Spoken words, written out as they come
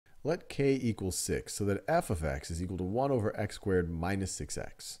Let k equal 6 so that f of x is equal to 1 over x squared minus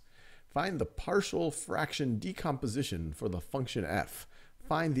 6x. Find the partial fraction decomposition for the function f.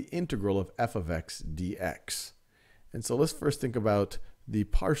 Find the integral of f of x dx. And so let's first think about the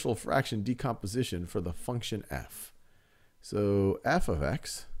partial fraction decomposition for the function f. So f of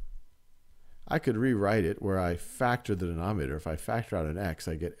x, I could rewrite it where I factor the denominator. If I factor out an x,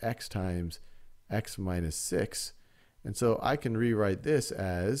 I get x times x minus 6. And so I can rewrite this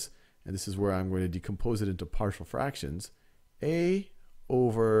as, and this is where I'm going to decompose it into partial fractions, a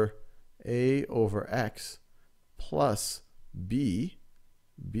over x plus b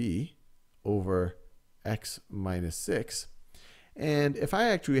over x minus 6. And if I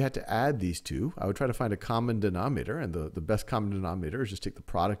actually had to add these two, I would try to find a common denominator, and the best common denominator is just take the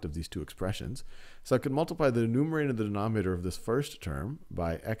product of these two expressions. So I could multiply the numerator and the denominator of this first term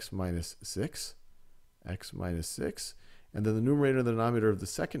by x minus 6, and then the numerator and the denominator of the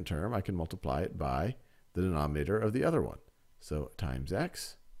second term, I can multiply it by the denominator of the other one. So times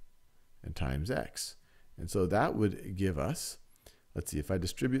x and times x. And so that would give us, let's see, if I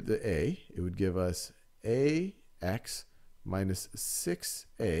distribute the a, it would give us ax minus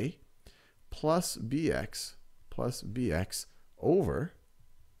 6a plus bx over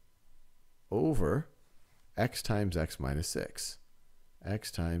x times x minus 6.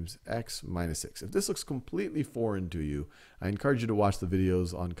 X times x minus 6. If this looks completely foreign to you, I encourage you to watch the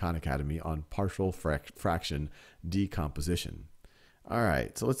videos on Khan Academy on partial fraction decomposition. All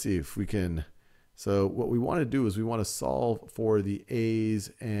right, so let's see if we can. So what we want to do is we want to solve for the a's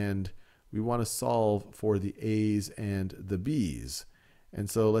and the b's. And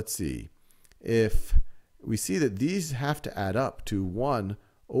so let's see. If we see that these have to add up to 1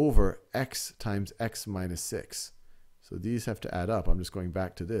 over x times x minus 6. So these have to add up. I'm just going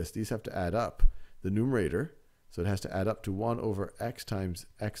back to this. These have to add up the numerator. So it has to add up to 1 over x times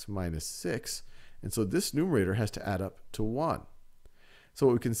x minus 6. And so this numerator has to add up to 1. So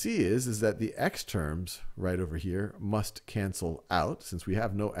what we can see is that the x terms right over here must cancel out since we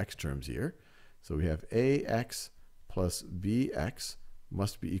have no x terms here. So we have ax plus bx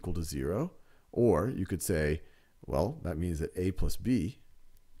must be equal to 0. Or you could say, well, that means that a plus b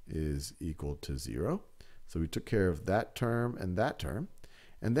is equal to 0. So we took care of that term and that term.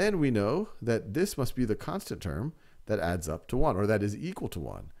 And then we know that this must be the constant term that adds up to 1, or that is equal to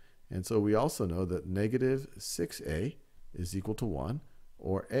 1. And so we also know that negative 6a is equal to 1,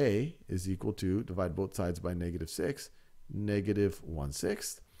 or a is equal to, divide both sides by negative 6, negative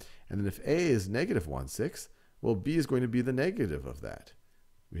 1/6. And then if a is negative 1/6, well, b is going to be the negative of that.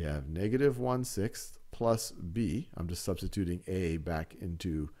 We have negative 1/6 plus b. I'm just substituting a back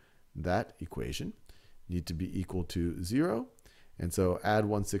into that equation. Need to be equal to 0. And so add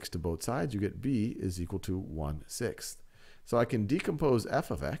 1/6 to both sides, you get b is equal to 1/6. So I can decompose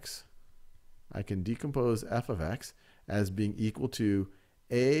f of x. As being equal to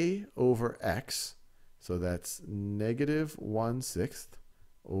a over x. So that's negative 1/6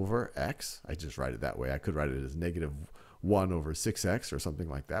 over x. I just write it that way. I could write it as negative 1 over 6x or something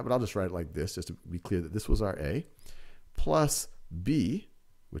like that. But I'll just write it like this just to be clear that this was our a. Plus b,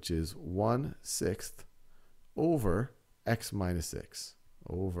 which is 1/6 over x minus 6.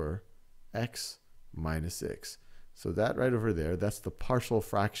 So that right over there, that's the partial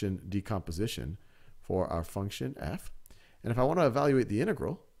fraction decomposition for our function f. And if I want to evaluate the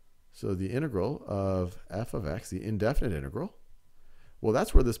integral, so the integral of f of x, the indefinite integral, well,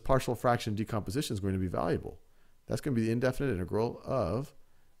 that's where this partial fraction decomposition is going to be valuable. That's going to be the indefinite integral of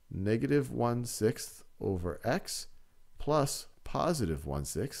negative 1/6 over x plus positive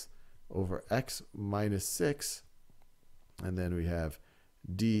 1/6 over x minus 6, and then we have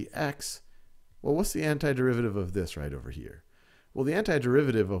dx. Well, what's the antiderivative of this right over here? Well, the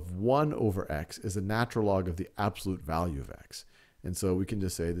antiderivative of 1 over x is the natural log of the absolute value of x. And so we can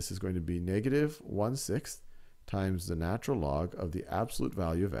just say this is going to be negative 1/6 times the natural log of the absolute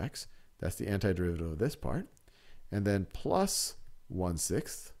value of x. That's the antiderivative of this part. And then plus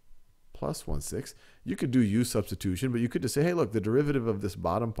 1/6. You could do u substitution, but you could just say, hey, look, the derivative of this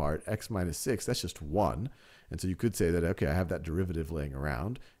bottom part, x minus 6, that's just 1. And so you could say that, okay, I have that derivative laying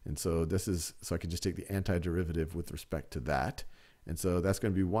around. And so so I can just take the antiderivative with respect to that. And so that's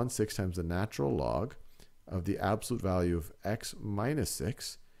going to be 1/6 times the natural log of the absolute value of x minus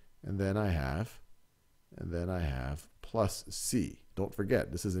 6. And then I have plus c. Don't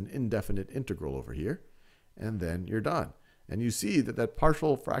forget, this is an indefinite integral over here. And then you're done. And you see that that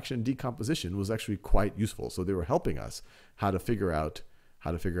partial fraction decomposition was actually quite useful. So they were helping us how to figure out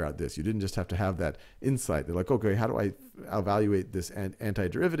this. You didn't just have to have that insight. They're like, okay, how do I evaluate this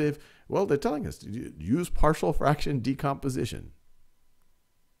antiderivative? Well, they're telling us to use partial fraction decomposition.